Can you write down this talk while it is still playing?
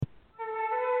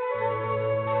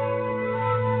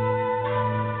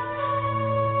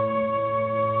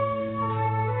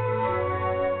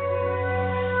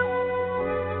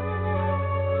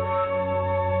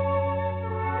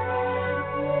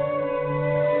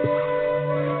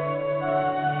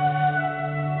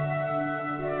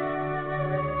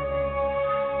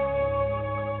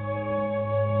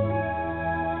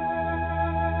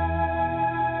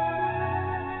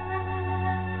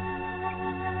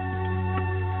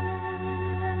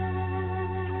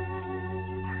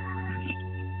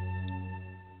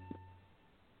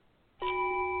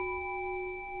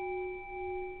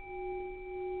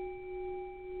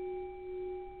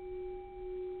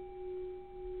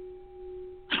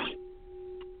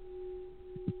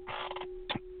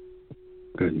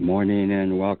Good morning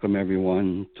and welcome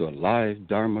everyone to a live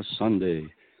Dharma Sunday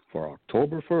for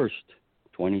October 1st,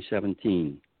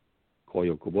 2017.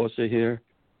 Koyo Kubose here.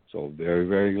 So very,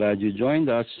 very glad you joined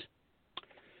us.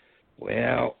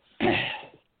 Well,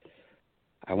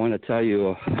 I want to tell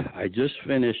you, I just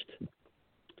finished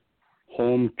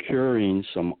home curing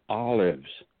some olives.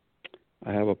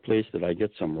 I have a place that I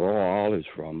get some raw olives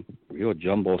from, real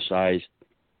jumbo sized.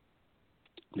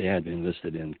 They had been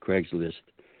listed in Craigslist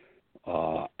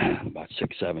about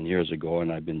 6-7 years ago,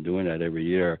 and I've been doing that every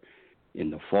year in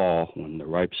the fall when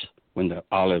the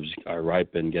olives are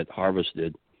ripe and get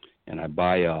harvested, and I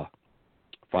buy a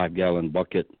 5-gallon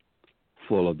bucket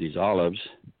full of these olives,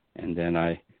 and then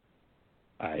I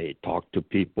talk to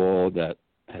people that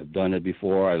have done it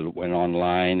before. I went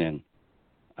online and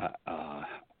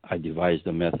I devised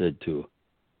a method to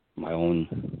my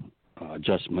own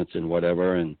adjustments and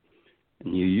whatever, and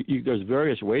there's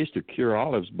various ways to cure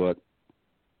olives, but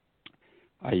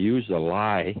I use the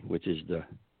lye, which is the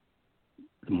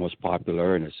most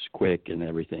popular, and it's quick and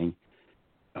everything.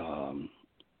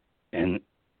 And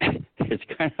it's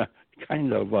kind of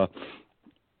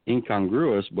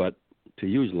incongruous, but to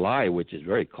use lye, which is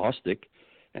very caustic,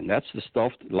 and that's the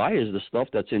stuff. Lye is the stuff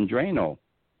that's in Drano.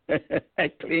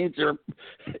 It cleans your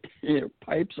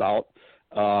pipes out.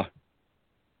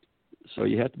 So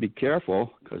you have to be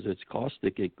careful because it's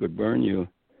caustic. It could burn you.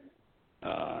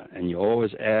 And you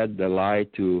always add the lye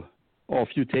to a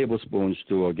few tablespoons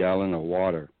to a gallon of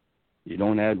water. You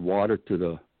don't add water to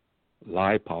the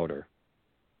lye powder,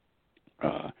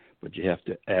 but you have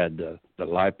to add the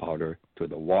lye powder to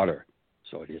the water,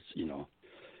 so it's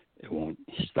it won't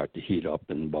start to heat up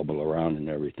and bubble around and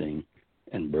everything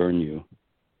and burn you.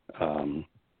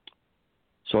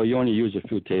 So you only use a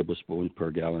few tablespoons per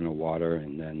gallon of water,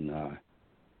 and then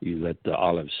you let the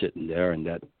olive sit in there, and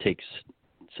that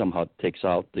somehow takes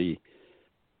out the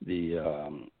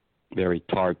very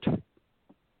tart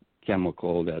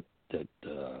chemical that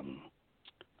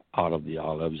out of the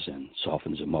olives and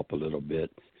softens them up a little bit.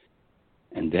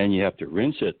 And then you have to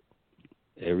rinse it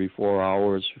every 4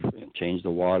 hours and change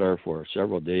the water for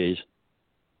several days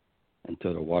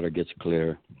until the water gets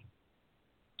clear.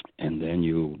 And then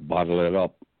you bottle it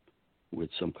up with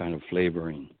some kind of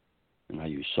flavoring. And I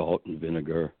use salt and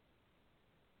vinegar.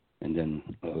 And then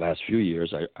the last few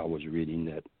years, I was reading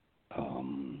that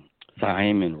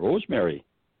thyme and rosemary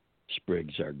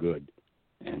sprigs are good.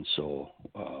 And so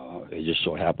it just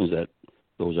so happens that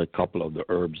those are a couple of the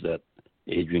herbs that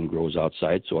Adrian grows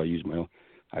outside. So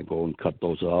I go and cut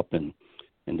those up. And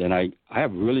then I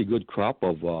have a really good crop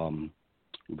of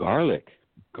garlic.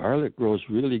 Garlic grows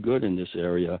really good in this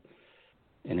area.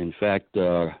 And in fact,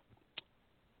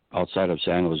 outside of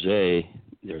San Jose,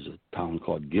 there's a town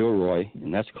called Gilroy,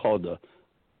 and that's called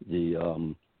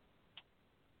the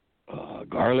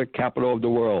garlic capital of the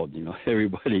world.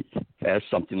 Everybody has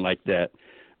something like that.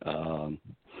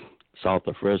 South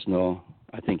of Fresno,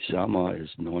 I think Selma is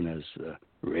known as the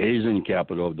raisin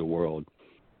capital of the world,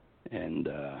 and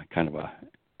kind of a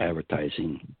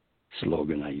advertising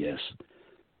slogan, I guess.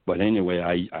 But anyway,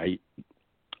 I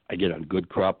get a good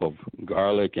crop of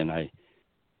garlic, and I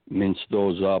mince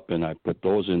those up, and I put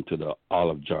those into the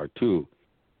olive jar too.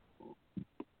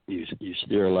 You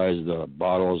sterilize the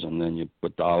bottles, and then you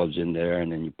put the olives in there,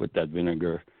 and then you put that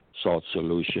vinegar, salt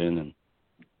solution,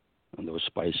 and those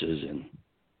spices, and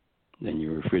then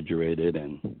you refrigerate it,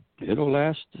 and it'll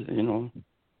last,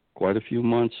 quite a few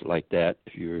months like that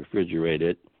if you refrigerate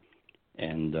it.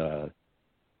 And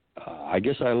I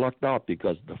guess I lucked out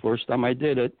because the first time I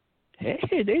did it,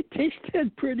 hey, they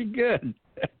tasted pretty good.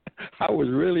 I was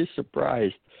really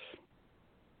surprised.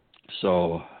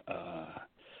 So,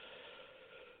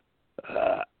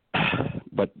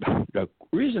 but the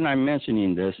reason I'm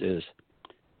mentioning this is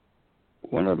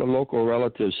one of the local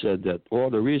relatives said that,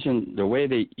 the way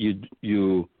that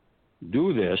you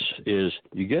do this is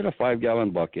you get a 5-gallon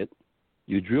bucket,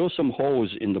 you drill some holes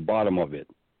in the bottom of it,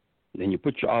 then you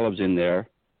put your olives in there,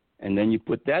 and then you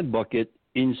put that bucket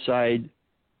inside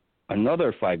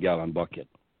another 5-gallon bucket.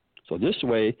 So this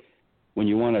way, when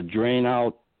you want to drain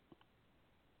out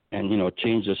and,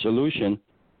 change the solution,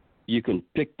 you can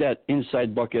pick that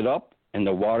inside bucket up, and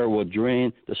the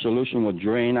solution will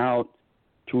drain out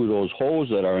through those holes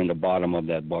that are in the bottom of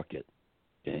that bucket,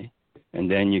 okay? And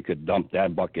then you could dump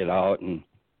that bucket out and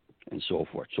so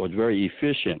forth. So it's a very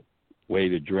efficient way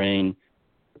to drain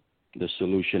the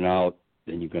solution out.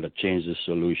 Then you're going to change the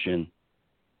solution,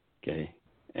 okay?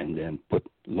 And then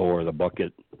lower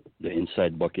the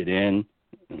inside bucket in,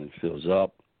 and it fills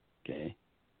up, okay?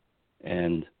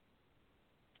 And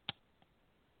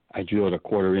I drilled a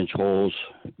 1/4-inch holes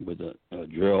with a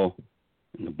drill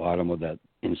in the bottom of that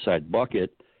inside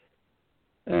bucket,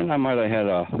 and I might have had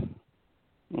a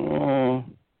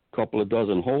couple of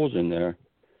dozen holes in there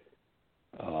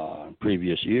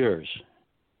previous years.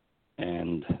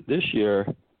 And this year,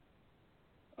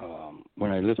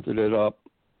 when I lifted it up,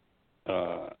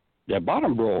 that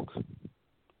bottom broke.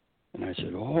 And I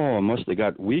said, oh, it must have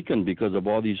got weakened because of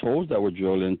all these holes that were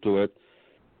drilled into it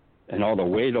and all the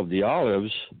weight of the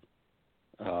olives.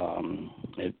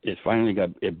 It finally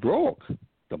it broke.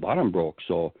 The bottom broke.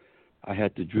 So I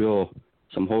had to drill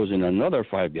some holes in another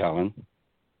 5-gallon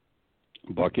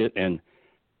bucket, and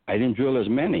I didn't drill as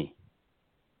many,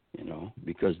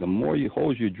 because the more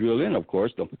holes you drill in, of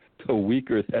course, the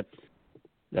weaker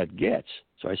that gets.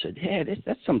 So I said, hey,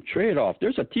 that's some trade-off.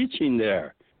 There's a teaching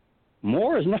there.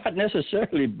 More is not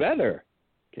necessarily better,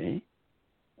 okay?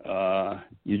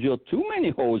 You drill too many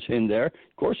holes in there,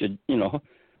 of course,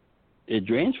 it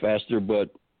drains faster, but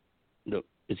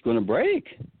it's going to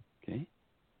break, okay?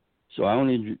 So I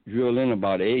only drill in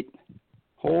about 8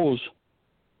 holes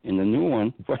in the new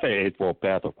one, for the 8-volt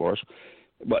path, of course.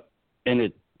 And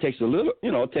it takes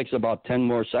it takes about 10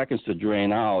 more seconds to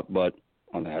drain out, but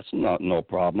that's no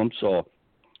problem. So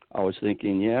I was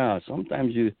thinking,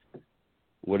 sometimes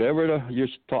whatever your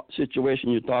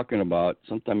situation you're talking about,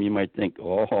 sometimes you might think,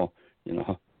 the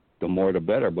more the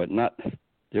better, but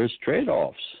there's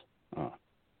trade-offs.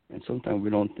 And sometimes we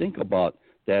don't think about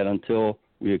that until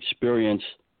we experience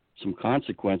some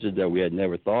consequences that we had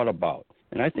never thought about.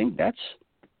 And I think that's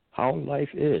how life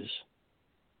is.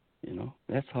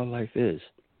 That's how life is.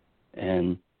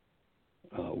 And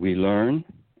we learn,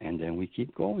 and then we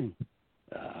keep going.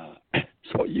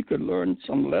 So you could learn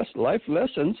some life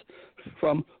lessons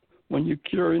from when you're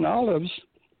curing olives.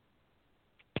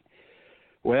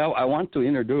 Well, I want to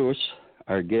introduce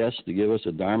our guest to give us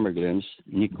a Dharma glimpse,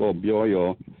 Niko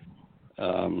Byoyo.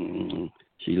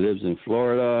 She lives in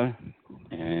Florida,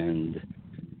 and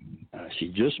she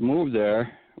just moved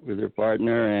there with her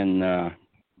partner, and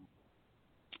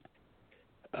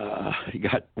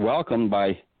got welcomed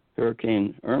by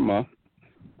Hurricane Irma,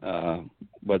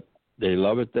 but they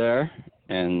love it there,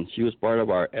 and she was part of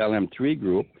our LM3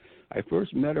 group. I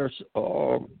first met her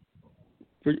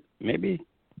maybe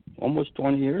almost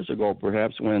 20 years ago,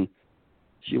 perhaps, when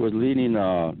she was leading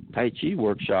a Tai Chi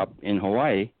workshop in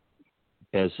Hawaii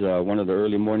as one of the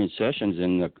early morning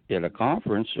sessions at a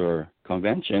conference or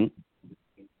convention,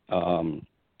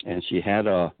 and she had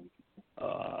a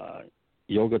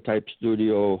yoga type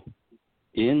studio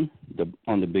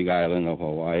on the Big Island of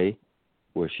Hawaii,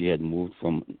 where she had moved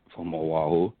from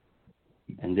Oahu.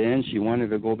 And then she wanted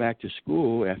to go back to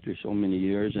school after so many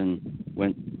years and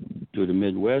went to the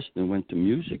Midwest and went to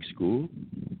music school.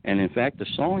 And in fact, the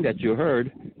song that you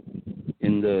heard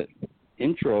in the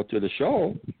intro to the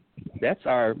show, that's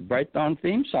our Bright Dawn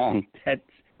theme song. That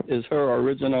is her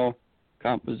original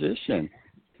composition.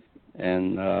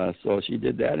 And so she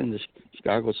did that in the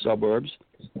Chicago suburbs.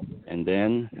 And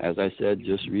then, as I said,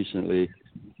 just recently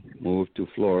moved to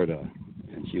Florida.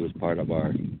 And she was part of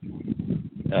our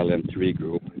LM3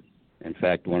 group. In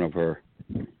fact, one of her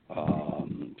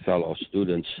fellow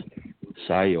students,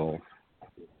 Sayo,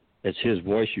 it's his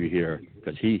voice you hear,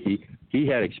 because he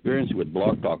had experience with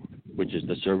Blog Talk, which is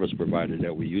the service provider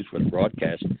that we use for the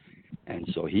broadcast. And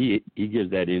so he gives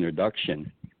that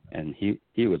introduction, and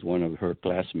he was one of her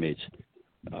classmates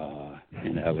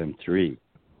in LM3.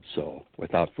 So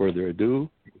without further ado,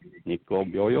 Niko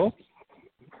Byoyo.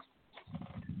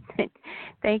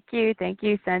 Thank you,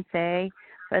 Sensei,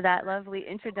 for that lovely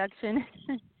introduction.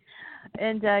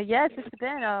 And yes, it's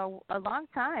been a long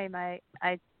time. I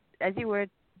as you were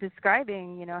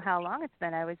describing, how long it's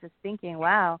been, I was just thinking,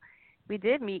 wow, we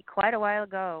did meet quite a while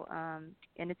ago,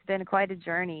 and it's been quite a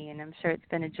journey, and I'm sure it's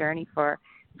been a journey for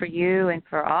you and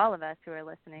for all of us who are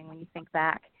listening when you think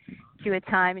back to a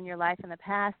time in your life in the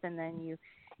past, and then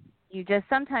you just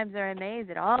sometimes are amazed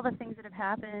at all the things that have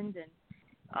happened and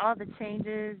all the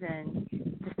changes and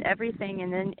just everything,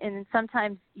 and then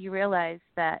sometimes you realize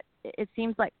that it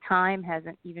seems like time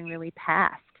hasn't even really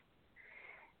passed.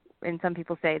 And some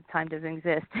people say time doesn't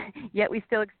exist, yet we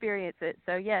still experience it.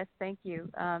 So yes, thank you.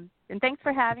 And thanks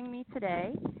for having me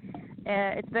today.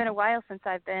 It's been a while since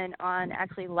I've been on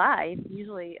actually live.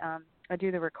 Usually I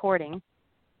do the recording,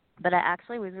 but I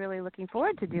actually was really looking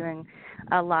forward to doing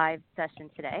a live session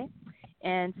today.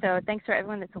 And so thanks for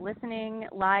everyone that's listening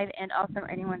live, and also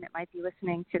anyone that might be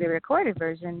listening to the recorded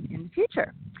version in the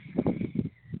future.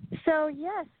 So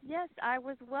yes, I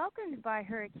was welcomed by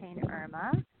Hurricane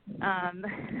Irma.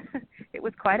 It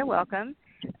was quite a welcome.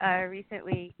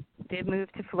 Recently did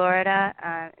move to Florida,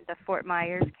 the Fort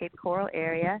Myers, Cape Coral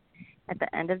area at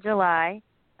the end of July.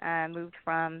 Moved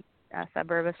from a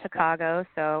suburb of Chicago,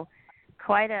 so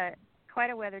quite a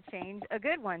weather change, a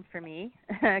good one for me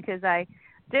because I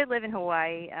did live in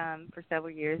Hawaii for several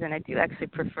years, and I do actually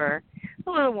prefer a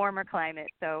little warmer climate.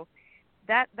 So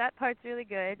that part's really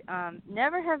good.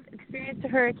 Never have experienced a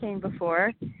hurricane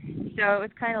before, so it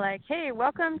was kind of like, hey,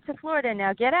 welcome to Florida.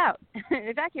 Now get out,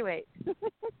 evacuate.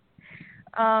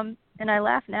 And I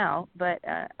laugh now, but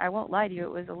I won't lie to you,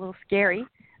 it was a little scary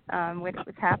when it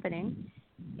was happening.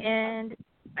 And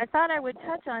I thought I would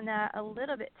touch on that a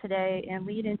little bit today and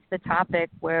lead into the topic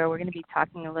where we're going to be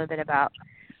talking a little bit about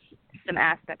some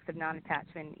aspects of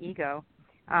non-attachment and ego.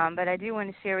 But I do want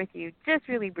to share with you just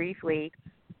really briefly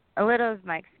a little of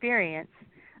my experience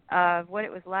of what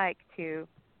it was like to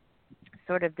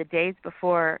sort of the days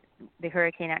before the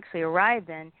hurricane actually arrived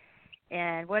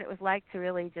and what it was like to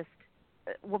really just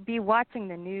be watching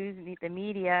the news, the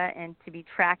media, and to be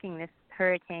tracking this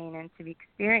hurricane and to be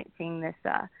experiencing this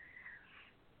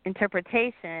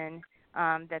interpretation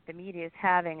that the media is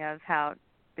having of how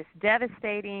this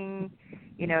devastating,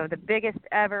 the biggest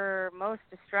ever, most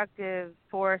destructive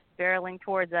force barreling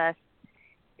towards us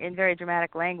in very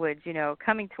dramatic language,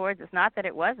 coming towards us. Not that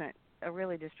it wasn't a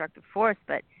really destructive force,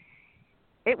 but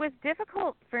it was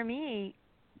difficult for me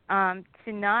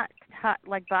to not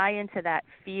buy into that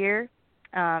fear.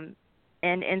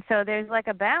 And so there's like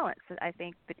a balance, I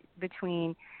think,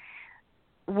 between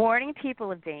warning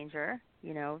people of danger,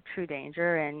 true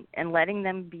danger, and letting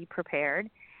them be prepared,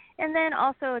 and then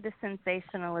also the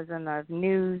sensationalism of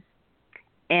news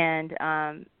and,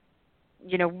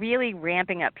 really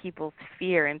ramping up people's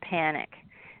fear and panic.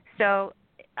 So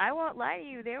I won't lie to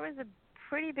you, there was a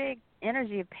pretty big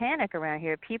energy of panic around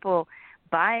here, people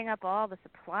buying up all the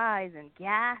supplies and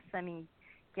gas. I mean,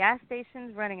 gas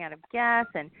stations running out of gas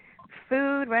and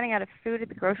running out of food at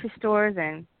the grocery stores,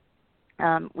 and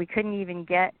we couldn't even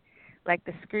get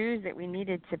the screws that we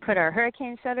needed to put our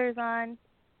hurricane shutters on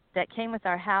that came with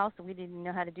our house. We didn't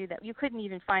know how to do that. You couldn't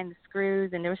even find the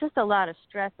screws, and there was just a lot of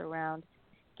stress around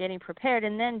getting prepared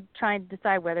and then trying to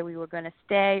decide whether we were going to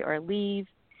stay or leave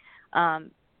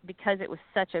because it was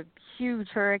such a huge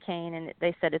hurricane, and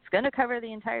they said it's going to cover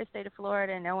the entire state of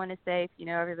Florida and no one is safe,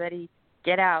 everybody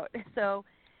get out. So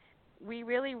we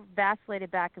really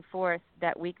vacillated back and forth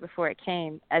that week before it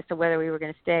came as to whether we were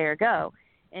going to stay or go.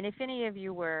 And if any of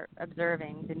you were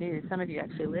observing the news, some of you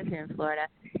actually live here in Florida,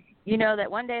 you know that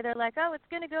one day they're like, oh, it's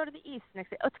going to go to the east.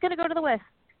 Next day, oh, it's going to go to the west.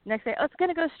 Next day, oh, it's going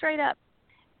to go straight up.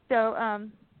 So,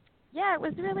 it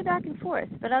was really back and forth.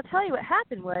 But I'll tell you what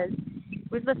happened was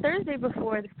the Thursday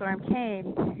before the storm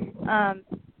came,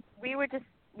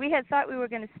 we had thought we were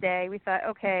going to stay. We thought,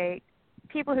 okay,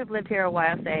 people who've lived here a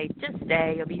while say, just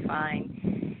stay, you'll be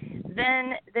fine.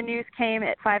 Then the news came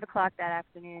at 5 o'clock that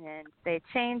afternoon, and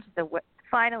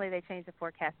finally they changed the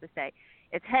forecast to say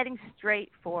it's heading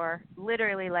straight for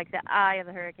literally like the eye of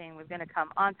the hurricane was going to come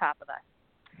on top of us.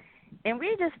 And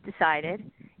we just decided,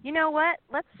 you know what,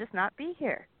 let's just not be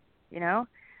here,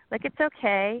 it's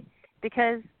okay,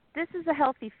 because this is a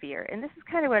healthy fear. And this is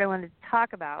kind of what I wanted to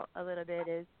talk about a little bit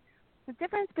is the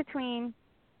difference between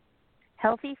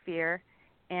healthy fear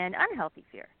and unhealthy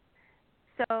fear.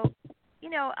 So,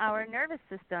 our nervous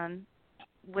system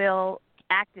will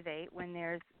activate when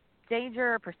there's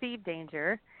danger or perceived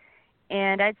danger,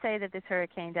 and I'd say that this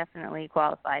hurricane definitely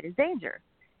qualified as danger,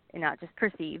 and not just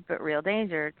perceived, but real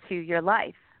danger to your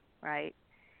life, right?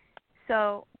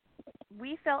 So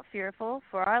we felt fearful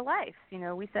for our life.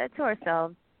 We said to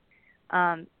ourselves,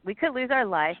 we could lose our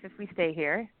life if we stay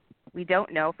here. We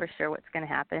don't know for sure what's going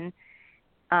to happen.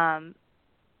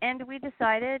 And we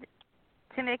decided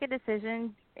to make a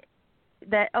decision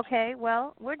that, okay,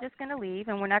 well, we're just going to leave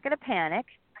and we're not going to panic.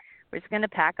 We're just going to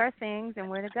pack our things and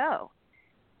we're going to go.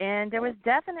 And there was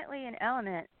definitely an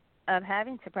element of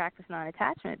having to practice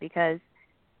non-attachment because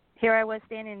here I was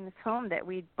standing in this home that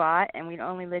we'd bought and we'd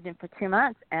only lived in for 2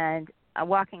 months, and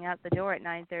walking out the door at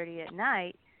 9:30 at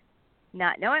night,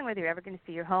 not knowing whether you're ever going to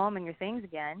see your home and your things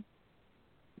again.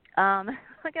 I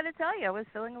got to tell you, I was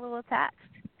feeling a little attached.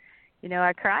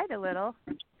 I cried a little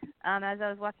as I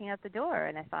was walking out the door,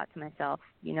 and I thought to myself,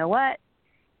 you know what?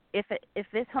 If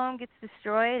this home gets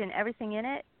destroyed and everything in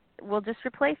it, we'll just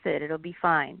replace it. It'll be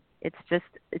fine. It's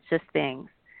just things.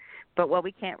 But what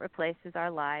we can't replace is our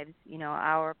lives,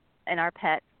 our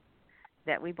pets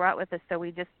that we brought with us. So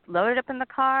we just loaded up in the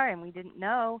car, and we didn't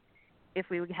know if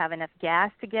we would have enough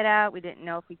gas to get out. We didn't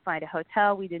know if we'd find a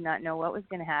hotel. We did not know what was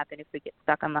going to happen if we get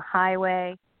stuck on the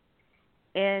highway.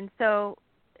 And so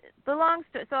so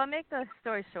I'll make the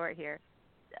story short here.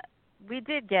 we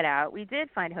did get out. We did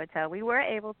find a hotel. We were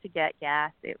able to get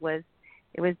gas. It was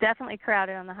definitely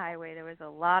crowded on the highway. There was a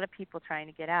lot of people trying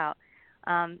to get out.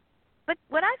 But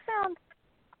what I found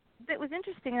that was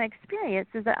interesting in the experience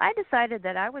is that I decided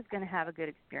that I was going to have a good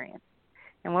experience.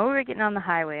 And when we were getting on the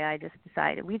highway, I just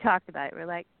decided, we talked about it. We're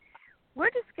like, we're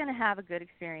just going to have a good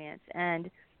experience. And,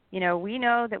 we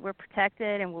know that we're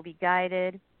protected and we'll be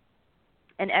guided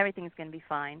and everything's going to be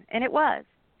fine. And it was.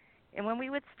 And when we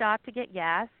would stop to get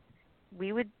gas,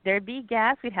 there'd be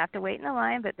gas. We'd have to wait in the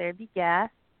line, but there'd be gas.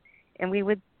 And we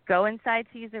would go inside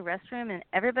to use the restroom, and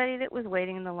everybody that was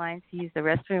waiting in the line to use the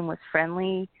restroom was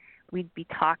friendly. We'd be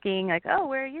talking like, oh,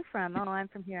 where are you from? Oh, I'm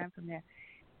from here, I'm from there.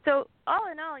 So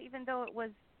all in all, even though it was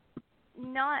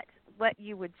not what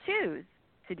you would choose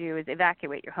to do is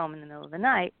evacuate your home in the middle of the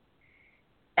night,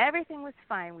 everything was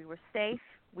fine. We were safe.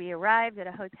 We arrived at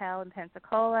a hotel in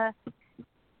Pensacola,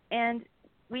 and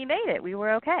we made it. We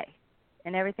were okay,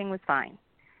 and everything was fine.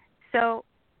 So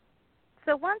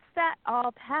once that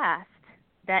all passed,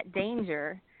 that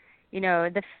danger,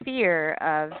 the fear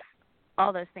of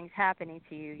all those things happening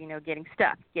to you, getting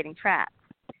stuck, getting trapped,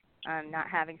 not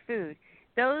having food,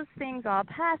 those things all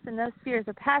pass and those fears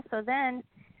are past. So then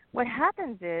what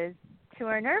happens is to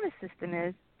our nervous system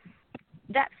is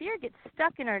that fear gets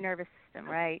stuck in our nervous system,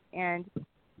 right? And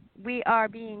we are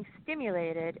being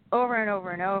stimulated over and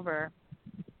over and over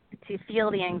to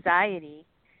feel the anxiety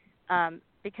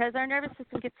because our nervous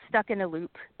system gets stuck in a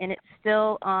loop and it's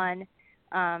still on,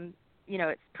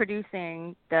 it's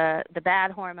producing the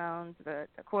bad hormones, the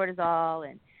cortisol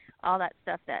and all that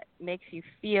stuff that makes you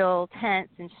feel tense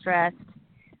and stressed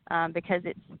because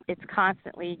it's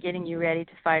constantly getting you ready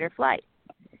to fight or flight,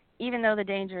 even though the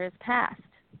danger is past.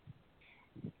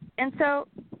 And so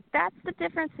that's the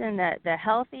difference in the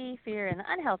healthy fear and the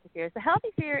unhealthy fears. The healthy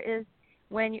fear is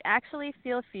when you actually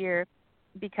feel fear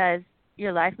because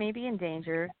your life may be in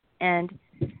danger, and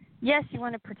yes, you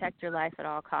want to protect your life at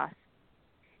all costs.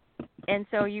 And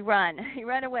so you run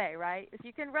away, right? If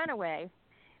you can run away,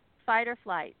 fight or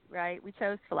flight, right? We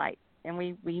chose flight, and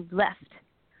we left.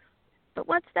 But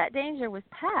once that danger was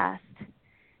past,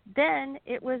 then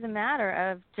it was a matter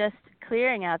of just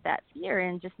clearing out that fear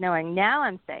and just knowing, now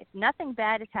I'm safe. Nothing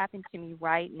bad has happened to me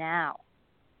right now.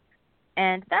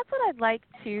 And that's what I'd like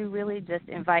to really just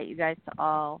invite you guys to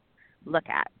all look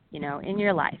at, in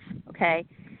your life, okay?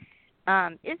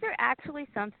 Is there actually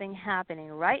something happening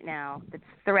right now that's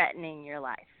threatening your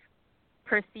life?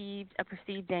 A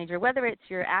perceived danger, whether it's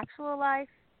your actual life,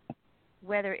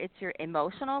 whether it's your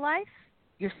emotional life,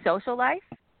 your social life.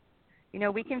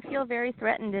 We can feel very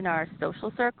threatened in our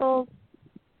social circles,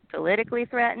 politically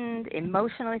threatened,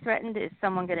 emotionally threatened. Is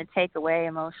someone going to take away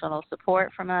emotional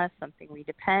support from us, something we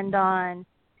depend on?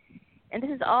 And this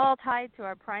is all tied to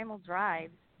our primal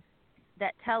drives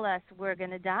that tell us we're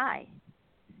going to die.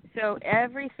 So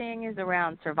everything is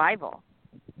around survival.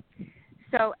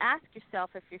 So ask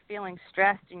yourself, if you're feeling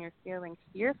stressed and you're feeling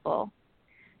fearful,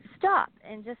 stop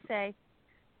and just say,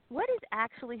 what is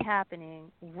actually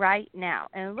happening right now?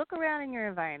 And look around in your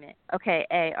environment. Okay,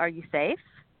 A, are you safe?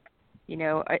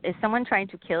 Is someone trying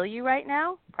to kill you right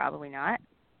now? Probably not.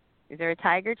 Is there a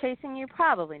tiger chasing you?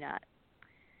 Probably not.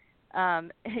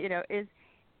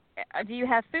 Do you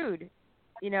have food?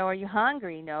 Are you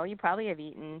hungry? No, you probably have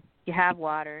eaten. You have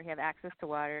water. You have access to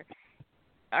water.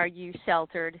 Are you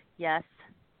sheltered? Yes.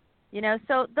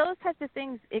 So those types of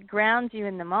things, it grounds you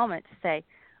in the moment to say,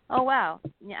 oh, wow,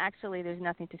 actually there's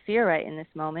nothing to fear right in this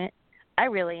moment. I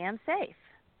really am safe.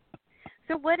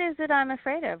 So what is it I'm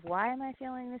afraid of? Why am I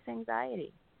feeling this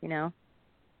anxiety? And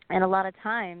a lot of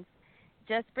times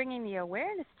just bringing the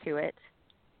awareness to it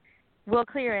will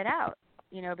clear it out,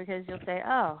 because you'll say,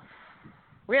 oh,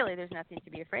 really, there's nothing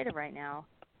to be afraid of right now.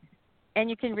 And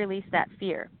you can release that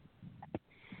fear.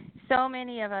 So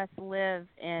many of us live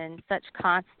in such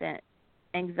constant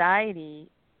anxiety,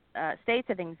 states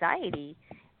of anxiety,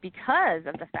 because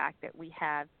of the fact that we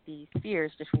have these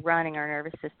fears just running our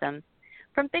nervous system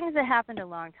from things that happened a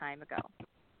long time ago.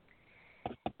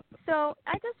 So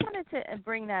I just wanted to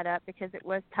bring that up because it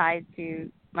was tied to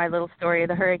my little story of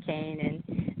the hurricane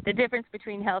and the difference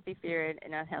between healthy fear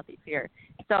and unhealthy fear.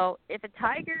 So if a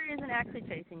tiger isn't actually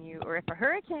chasing you, or if a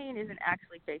hurricane isn't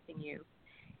actually chasing you,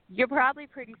 you're probably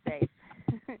pretty safe.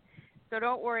 So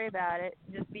don't worry about it.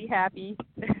 Just be happy.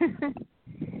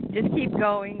 Just keep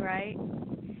going, right?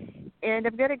 And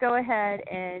I'm going to go ahead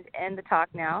and end the talk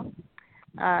now.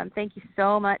 Thank you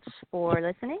so much for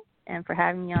listening and for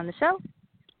having me on the show.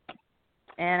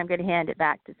 And I'm going to hand it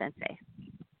back to Sensei.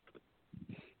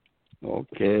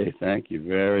 Okay, thank you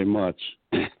very much.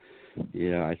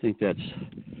 Yeah, I think that's,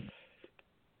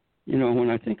 when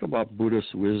I think about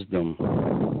Buddhist wisdom,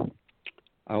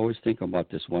 I always think about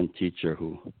this one teacher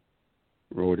who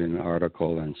wrote an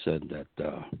article and said that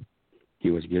he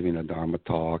was giving a Dharma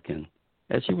talk, and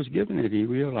as he was giving it, he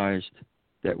realized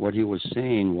that what he was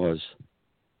saying was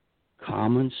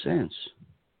common sense,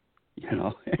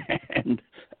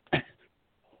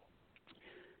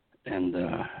 and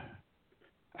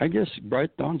I guess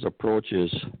Bright Dawn's approach is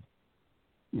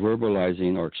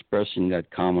verbalizing or expressing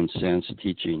that common sense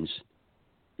teachings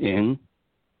in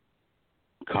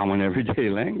common everyday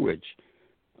language.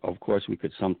 Of course, we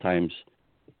could sometimes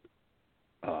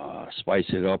spice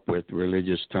it up with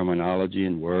religious terminology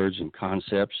and words and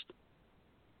concepts.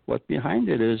 But behind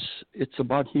it is, it's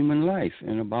about human life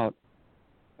and about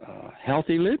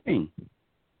healthy living,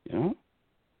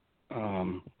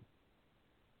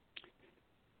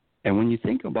 And when you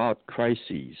think about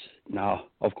crises, now,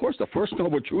 of course, the first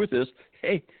noble truth is,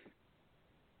 hey,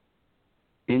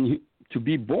 to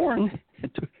be born,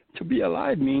 to be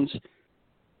alive means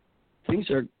things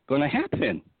are going to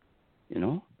happen,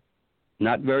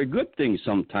 Not very good things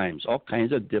sometimes, all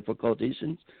kinds of difficulties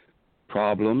and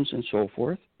problems and so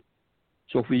forth.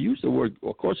 So if we use the word,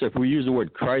 of course, if we use the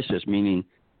word crisis, meaning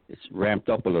it's ramped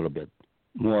up a little bit,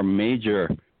 more major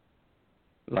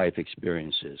life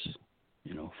experiences,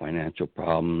 financial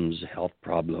problems, health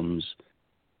problems,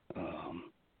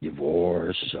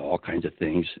 divorce, all kinds of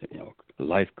things,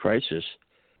 life crisis,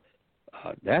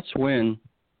 that's when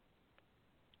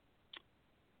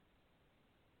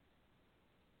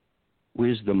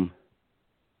wisdom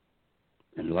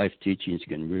and life teachings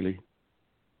can really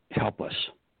help us.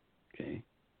 Okay.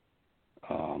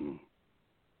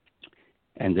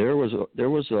 And there was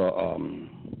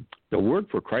the word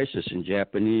for crisis in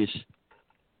Japanese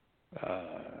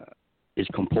is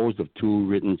composed of two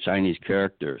written Chinese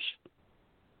characters.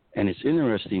 And it's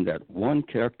interesting that one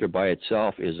character by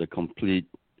itself is a complete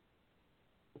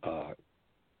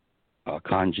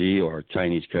kanji or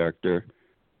Chinese character,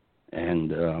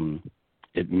 and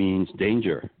it means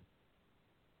danger.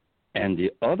 And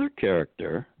the other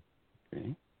character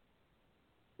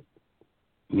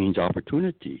means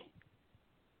opportunity.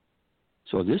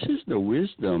 So this is the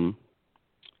wisdom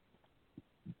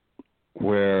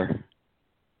where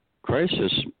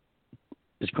crisis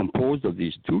is composed of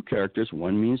these two characters.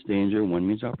 One means danger, one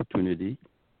means opportunity.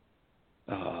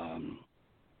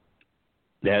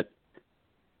 That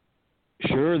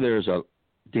sure, there's a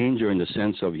danger in the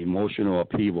sense of emotional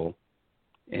upheaval,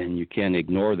 and you can't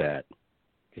ignore that.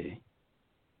 Okay,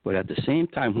 but at the same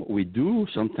time, what we do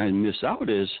sometimes miss out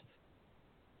is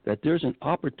that there's an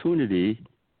opportunity.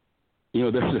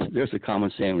 There's a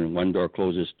common saying: when one door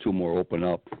closes, two more open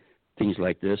up. Things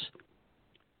like this.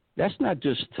 That's not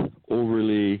just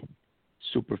overly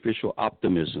superficial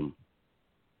optimism.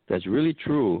 That's really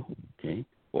true. Okay,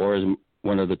 or as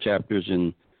one of the chapters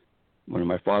in one of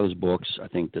my father's books, I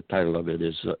think the title of it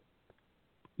is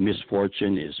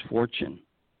 "Misfortune is Fortune."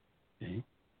 Okay,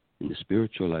 in the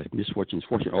spiritual life, misfortune is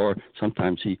fortune. Or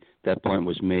sometimes that point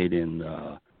was made in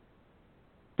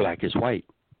Black is White.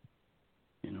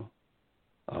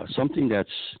 Something that's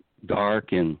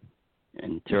dark and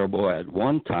terrible at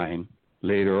one time,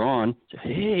 later on,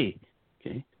 hey,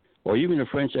 okay. Or even the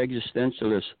French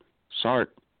existentialist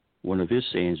Sartre, one of his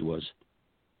sayings was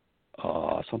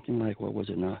something like, what was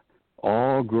it now?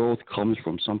 All growth comes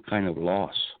from some kind of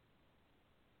loss.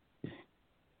 Okay.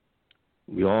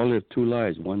 We all live two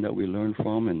lives, one that we learn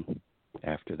from and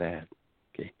after that.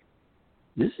 Okay.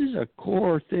 This is a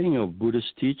core thing of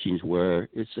Buddhist teachings where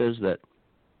it says that,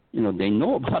 they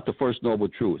know about the First Noble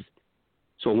Truth.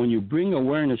 So when you bring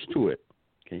awareness to it,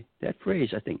 okay, that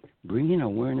phrase, I think, bringing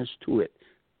awareness to it,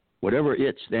 whatever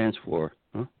it stands for,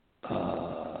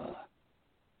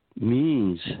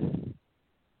 means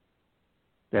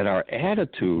that our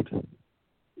attitude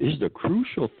is the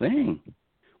crucial thing.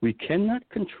 We cannot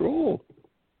control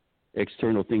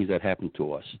external things that happen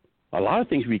to us. A lot of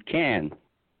things we can,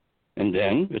 and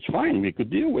then it's fine, we could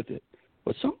deal with it.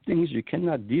 But some things you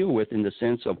cannot deal with in the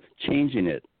sense of changing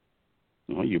it.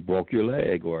 You broke your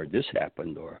leg, or this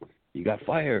happened, or you got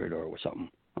fired, or something.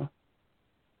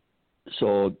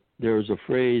 So there's a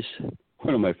phrase,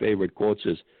 one of my favorite quotes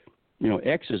is,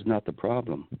 X is not the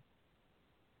problem.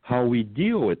 How we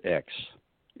deal with X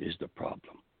is the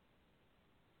problem.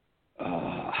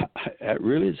 That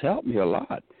really has helped me a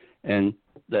lot. And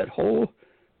that whole,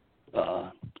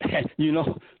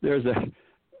 there's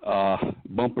a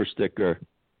bumper sticker,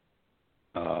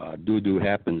 doo-doo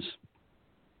happens.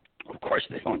 Of course,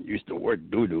 they don't use the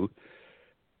word doo-doo.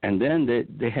 And then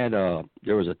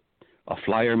there was a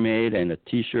flyer made and a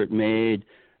T-shirt made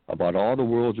about all the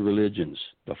world's religions,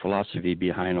 the philosophy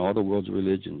behind all the world's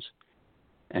religions.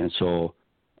 And so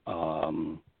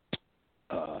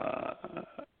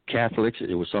Catholics,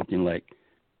 it was something like,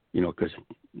 because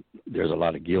there's a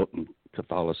lot of guilt in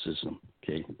Catholicism,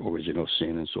 okay, original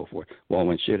sin and so forth. Well,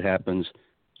 when shit happens,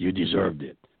 you deserved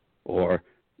it. Or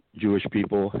Jewish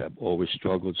people have always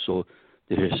struggled, so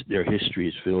their history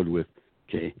is filled with,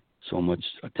 okay, so much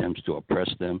attempts to oppress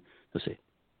them. Let's say,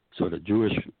 so the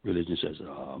Jewish religion says,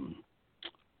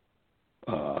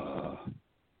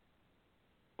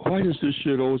 why does this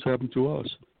shit always happen to us?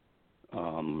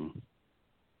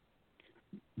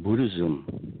 Buddhism,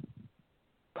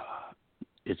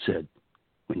 it said,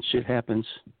 when shit happens,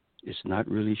 it's not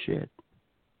really shit.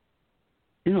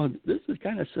 This is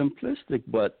kind of simplistic,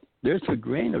 but there's a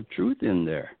grain of truth in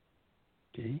there,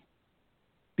 okay?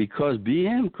 Because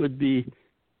BM could be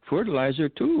fertilizer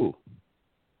too,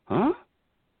 huh?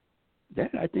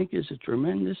 That, I think, is a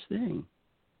tremendous thing,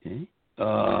 okay?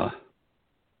 So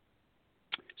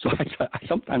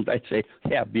sometimes I say,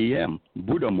 yeah, BM,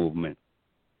 Buddha movement.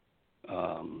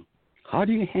 How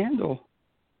do you handle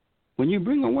when you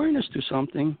bring awareness to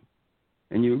something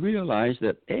and you realize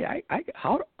that, hey,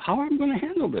 how I'm going to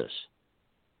handle this?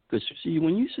 Because, see,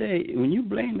 when you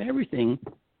blame everything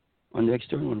on the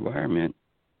external environment,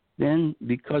 then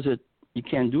because you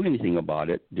can't do anything about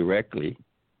it directly,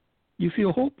 you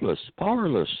feel hopeless,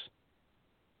 powerless.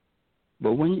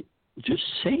 But when just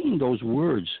saying those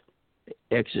words,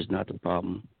 X is not the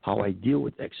problem, how I deal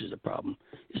with X is the problem,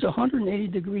 it's a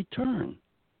 180-degree turn.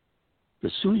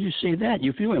 As soon as you say that,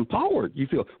 you feel empowered. You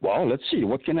feel, well, let's see,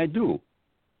 what can I do?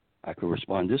 I could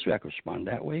respond this way, I could respond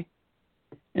that way.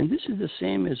 And this is the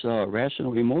same as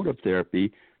rational emotive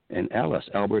therapy and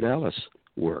Albert Ellis'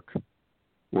 work,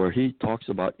 where he talks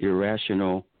about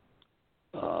irrational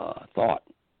thought.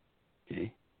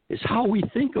 Okay? It's how we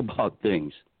think about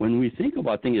things. When we think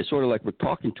about things, it's sort of like we're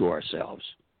talking to ourselves.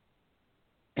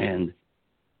 And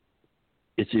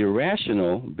it's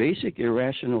irrational, basic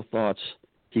irrational thoughts.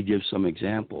 He gives some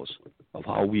examples of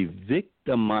how we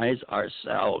victimize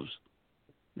ourselves.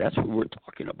 That's what we're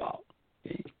talking about.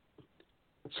 Okay?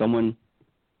 Someone,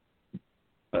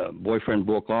 boyfriend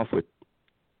broke off with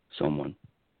someone.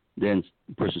 Then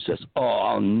the person says, oh,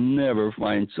 I'll never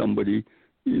find somebody,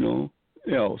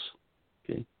 else.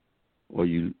 Okay? Or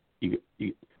you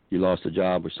lost a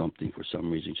job or something for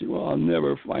some reason. You say, well, I'll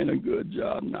never find a good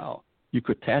job now. You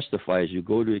catastrophize. You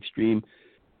go to extreme.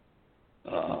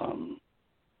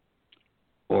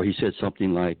 Or he said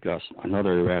something like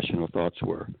another irrational thoughts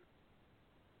were,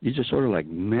 these are sort of like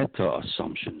meta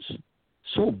assumptions,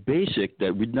 so basic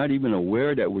that we're not even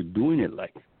aware that we're doing it,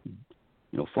 like,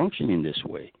 functioning this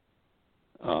way.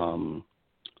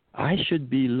 I should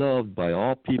be loved by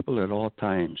all people at all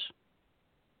times.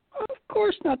 Of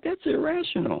course not. That's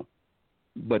irrational.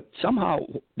 But somehow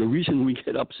the reason we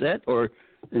get upset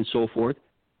and so forth,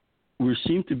 we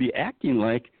seem to be acting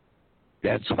like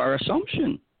that's our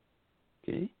assumption.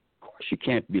 Okay? Of course you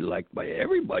can't be liked by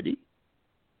everybody,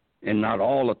 and not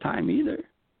all the time either.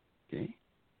 Okay?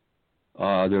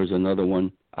 There's another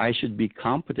one. I should be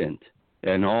competent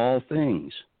in all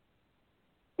things.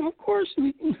 Of course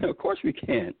we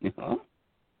can't.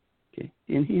 Okay?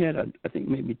 And he had, I think,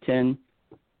 maybe 10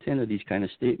 of these kind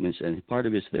of statements, and part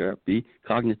of his therapy,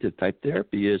 cognitive type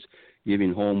therapy, is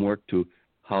giving homework to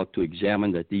how to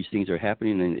examine that these things are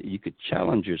happening, and you could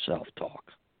challenge your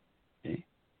self-talk. Okay?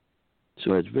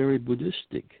 So it's very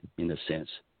Buddhistic in a sense.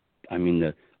 I mean,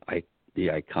 the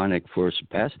iconic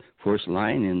first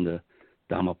line in the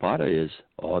Dhammapada is,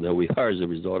 all that we are is a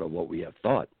result of what we have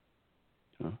thought.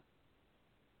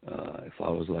 It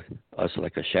follows us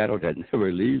like a shadow that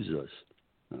never leaves us.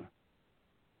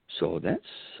 So that's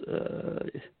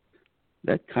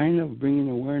that kind of bringing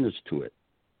awareness to it.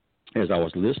 As I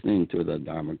was listening to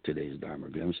today's Dharma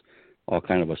glimpse, all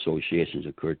kind of associations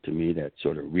occurred to me that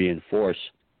sort of reinforce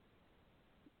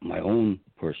my own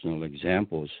personal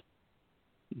examples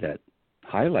that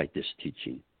highlight this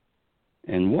teaching.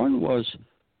 And one was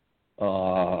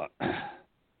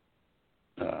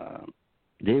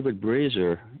David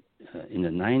Brazer in the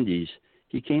 90s.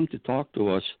 He came to talk to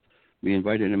us. We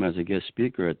invited him as a guest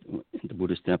speaker at the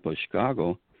Buddhist Temple of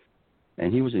Chicago,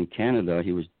 and he was in Canada.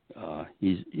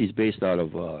 He's based out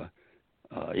of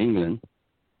England,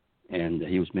 and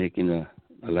he was making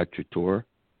a lecture tour,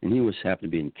 and he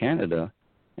happened to be in Canada,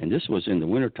 and this was in the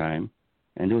wintertime,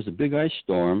 and there was a big ice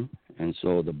storm, and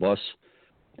so the bus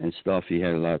and stuff, he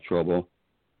had a lot of trouble.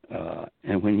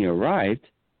 And when he arrived,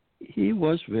 he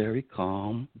was very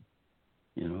calm,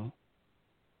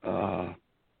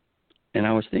 and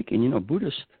I was thinking,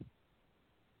 Buddhists,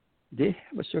 they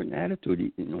have a certain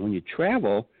attitude. When you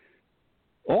travel,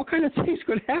 all kind of things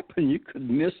could happen. You could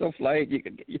miss a flight.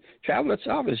 Travel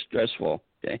itself is stressful,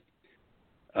 okay?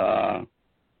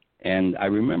 And I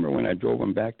remember when I drove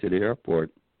him back to the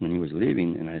airport when he was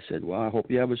leaving, and I said, well, I hope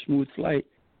you have a smooth flight.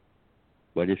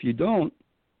 But if you don't,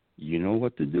 you know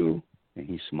what to do. And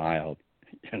he smiled,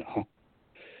 you know.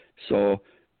 So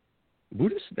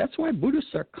Buddhists, that's why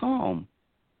Buddhists are calm.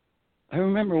 I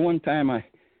remember one time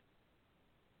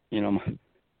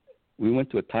we went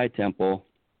to a Thai temple,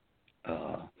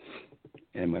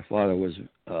 and my father was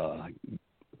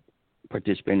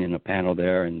participating in a panel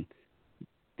there, and,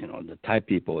 you know, the Thai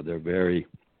people, they're very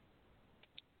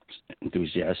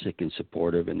enthusiastic and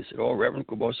supportive, and they said, oh, Reverend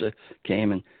Kubose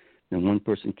came, and then one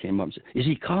person came up and said, is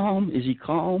he calm? Is he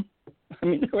calm? I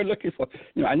mean, they were looking for,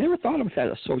 you know, I never thought of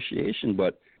that association,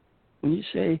 but when you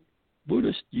say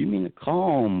Buddhist, you mean a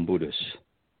calm Buddhist.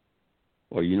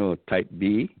 Or, you know, type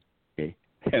B. Okay.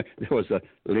 There was a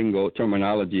lingo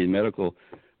terminology in medical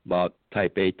about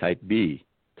type A, type B.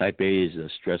 Type A is a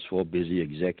stressful, busy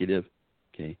executive.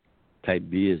 Okay. Type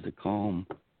B is the calm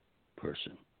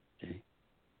person. Okay.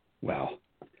 Wow.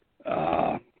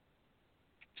 How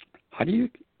do you,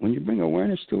 when you bring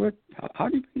awareness to it, how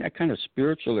do you bring that kind of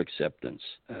spiritual acceptance?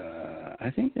 I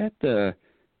think that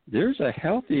there's a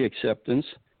healthy acceptance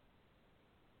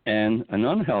and an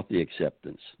unhealthy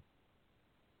acceptance.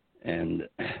 And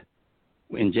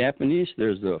in Japanese,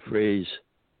 there's the phrase,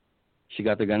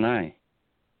 shigata ga nai.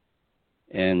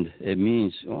 And it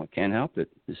means, oh, I can't help it.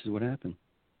 This is what happened.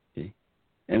 Okay?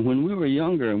 And when we were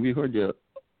younger and we heard the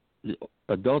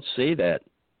adults say that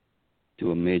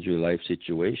to a major life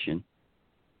situation,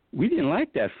 we didn't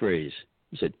like that phrase.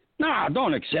 We said, nah,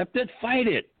 don't accept it, fight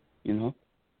it. You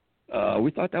know,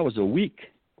 we thought that was a weak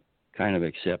kind of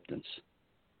acceptance.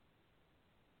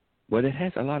 But it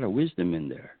has a lot of wisdom in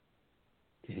there.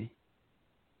 Okay.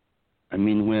 I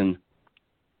mean, when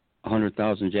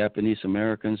 100,000 Japanese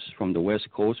Americans from the West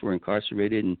Coast were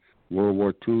incarcerated in World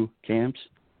War II camps,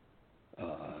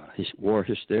 war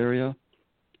hysteria,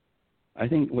 I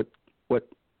think what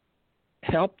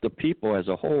helped the people as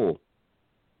a whole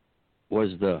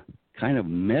was the kind of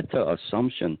meta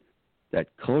assumption that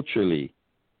culturally,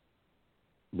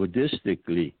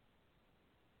 Buddhistically,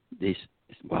 they,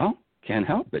 well, can't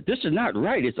help it. This is not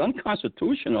right. It's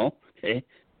unconstitutional. Okay,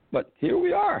 but here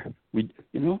we are.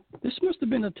 This must have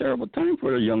been a terrible time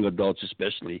for the young adults,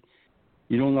 especially.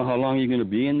 You don't know how long you're going to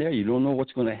be in there. You don't know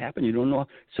what's going to happen. You don't know.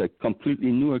 It's a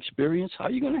completely new experience. How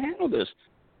are you going to handle this?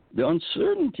 The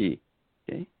uncertainty.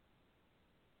 Okay,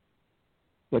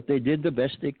 but they did the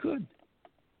best they could.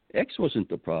 X wasn't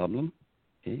the problem.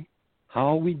 Okay,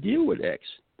 how we deal with X.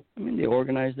 I mean, they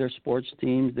organized their sports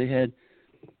teams. They had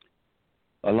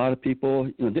a lot of people.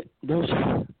 Those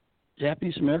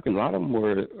Japanese Americans, a lot of them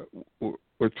were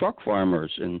truck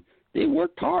farmers, and they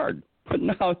worked hard. But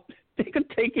now they could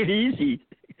take it easy.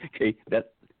 Okay,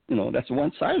 that's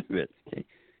one side of it. Okay,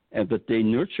 but they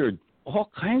nurtured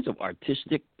all kinds of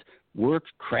artistic work,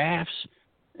 crafts,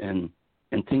 and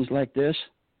things like this.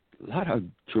 A lot of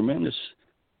tremendous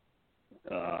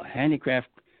handicraft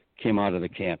came out of the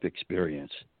camp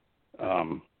experience.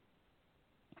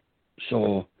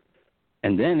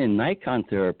 And then in Nikon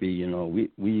therapy,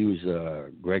 we use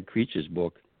Greg Creech's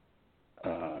book.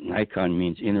 Nikon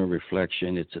means inner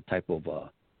reflection. It's a type of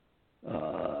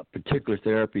particular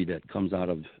therapy that comes out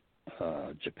of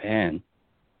Japan.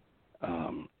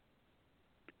 And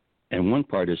one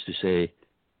part is to say,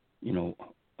 you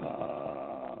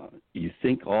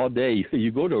think all day.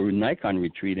 You go to a Nikon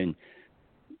retreat, and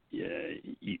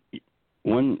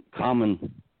one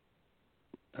common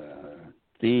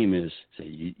theme is, say,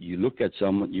 you look at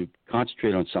someone, you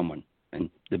concentrate on someone, and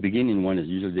the beginning one is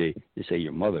usually they say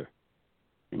your mother,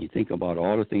 and you think about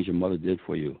all the things your mother did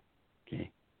for you,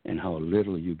 okay, and how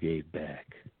little you gave back.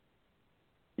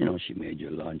 She made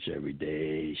your lunch every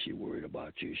day. She worried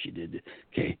about you. She did,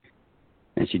 okay,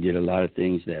 and she did a lot of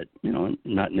things that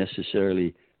not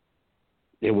necessarily.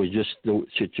 It was just the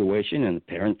situation and the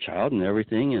parent-child and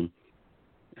everything,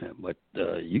 but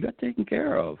you got taken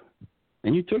care of.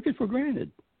 And you took it for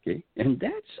granted, okay? And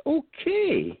that's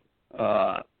okay.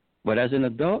 But as an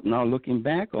adult, now looking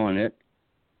back on it,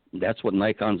 that's what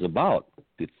Nikon's about,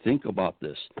 to think about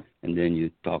this. And then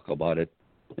you talk about it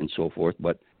and so forth.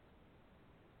 But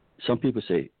some people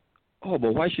say, oh,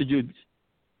 but why should you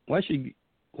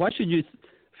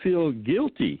feel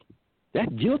guilty?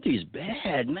 That guilty is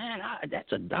bad, man.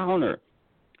 That's a downer.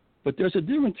 But there's a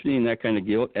difference between that kind of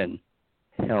guilt and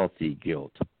healthy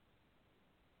guilt.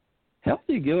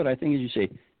 Healthy guilt, I think, as you say,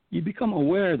 you become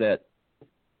aware that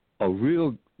a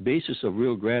real basis of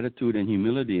real gratitude and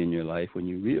humility in your life when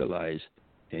you realize,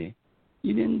 okay,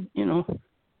 you didn't,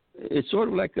 it's sort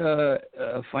of like a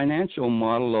financial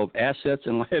model of assets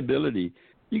and liability.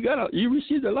 You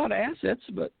received a lot of assets,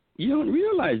 but you don't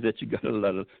realize that you got a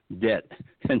lot of debt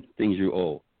and things you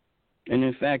owe. And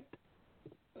in fact,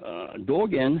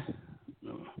 Dogen,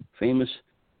 famous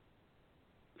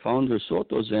founder of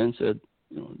Soto Zen, said,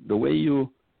 the way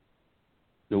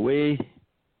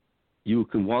you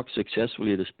can walk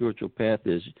successfully the spiritual path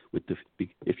is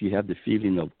if you have the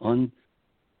feeling of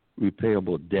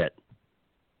unrepayable debt.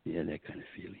 Yeah, that kind of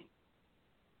feeling.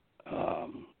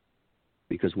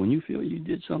 Because when you feel you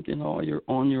did something on your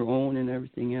own and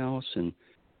everything else, and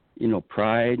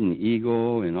pride and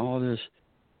ego and all this,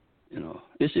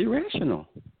 it's irrational.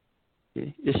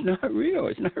 Okay? It's not real.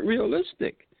 It's not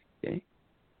realistic. Okay?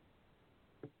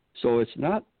 So it's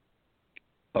not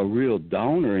a real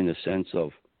downer in the sense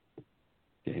of,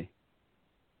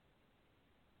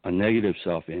 a negative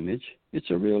self-image. It's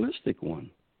a realistic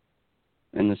one.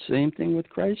 And the same thing with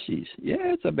crises.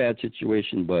 Yeah, it's a bad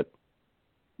situation, but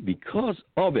because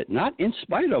of it, not in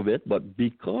spite of it, but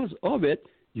because of it,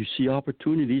 you see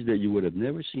opportunities that you would have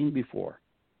never seen before.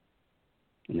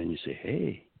 And then you say,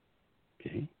 hey,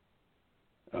 okay.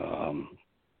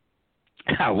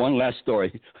 One last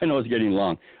story. I know it's getting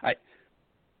long.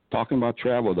 Talking about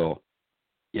travel, though,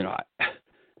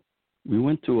 we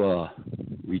went to a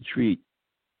retreat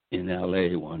in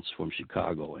L.A. once from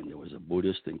Chicago, and there was a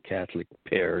Buddhist and Catholic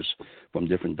pairs from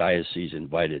different dioceses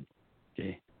invited.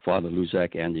 Okay, Father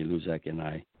Luzak, Andy Luzak, and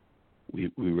I,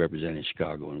 we represented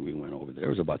Chicago, and we went over there. There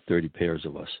was about 30 pairs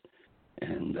of us,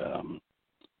 and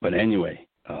but anyway,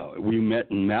 we met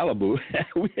in Malibu.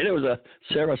 There was a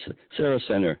Sarah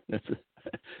Center.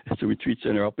 That's a retreat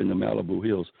center up in the Malibu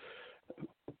Hills.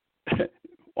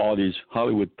 All these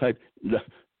Hollywood type.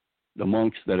 The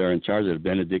monks that are in charge of the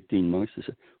Benedictine monks, they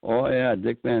said, oh, yeah,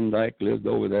 Dick Van Dyke lived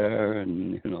over there,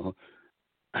 and,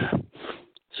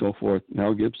 so forth.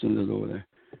 Mel Gibson lived over there.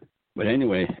 But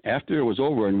anyway, after it was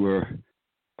over and we're a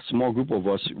small group of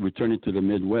us returning to the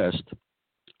Midwest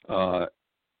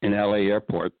in L.A.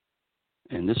 airport,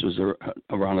 and this was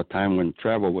around a time when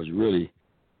travel was really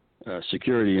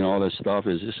security and all this stuff.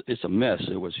 It's a mess.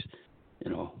 It was,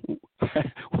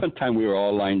 one time we were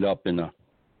all lined up in the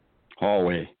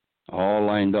hallway, all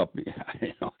lined up,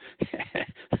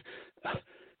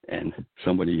 and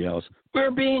somebody yells,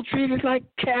 "We're being treated like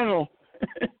cattle."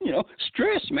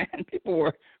 Stress, man. People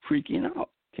were freaking out.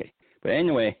 Okay, but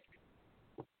anyway,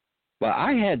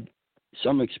 I had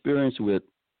some experience with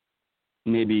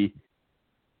maybe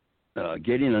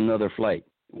getting another flight.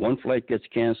 One flight gets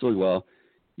canceled. Well,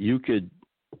 you could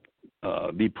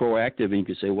be proactive and you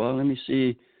could say, well, let me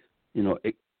see,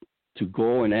 to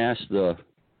go and ask the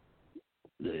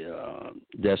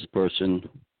desk person,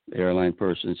 airline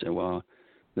person, say, well,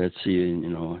 let's see,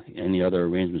 any other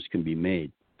arrangements can be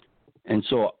made. And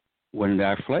so when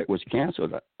our flight was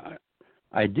canceled,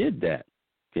 I did that,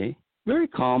 okay, very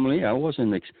calmly. I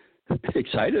wasn't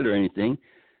excited or anything,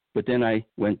 but then I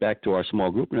went back to our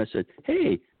small group and I said,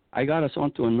 hey, I got us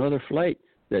onto another flight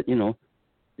that,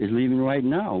 is leaving right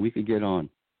now. We could get on.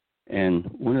 And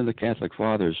one of the Catholic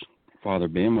fathers, Father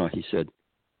Bema, he said,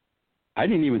 I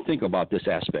didn't even think about this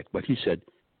aspect, but he said,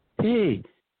 hey,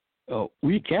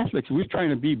 we Catholics, we're trying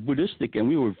to be Buddhistic, and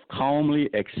we were calmly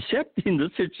accepting the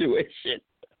situation.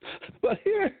 But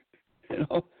here,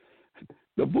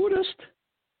 the Buddhist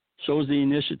shows the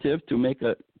initiative to make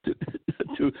it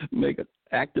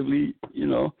actively,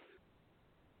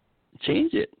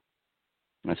 change it.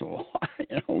 And I said, well,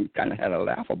 we kind of had a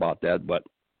laugh about that, but,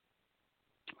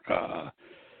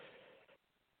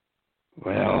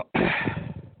 well,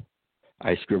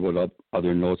 I scribbled up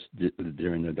other notes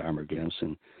during the Dharma glimpse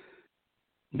and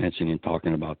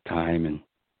talking about time. And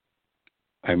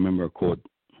I remember a quote,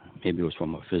 maybe it was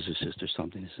from a physicist or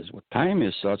something. It says, well, time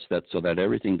is such that so that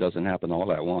everything doesn't happen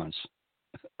all at once.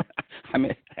 I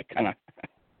mean, I kind of,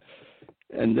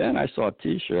 and then I saw a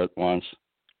T-shirt once,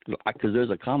 because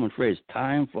there's a common phrase,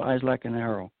 time flies like an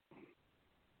arrow.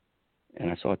 And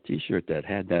I saw a T-shirt that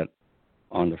had that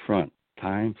on the front,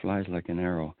 time flies like an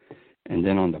arrow. And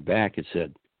then on the back it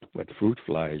said, but fruit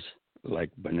flies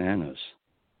like bananas.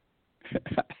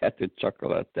 I had to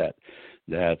chuckle at that.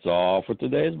 That's all for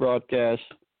today's broadcast.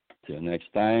 Till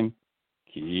next time,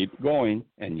 keep going,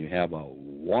 and you have a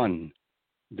wonderful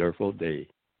day.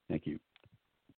 Thank you.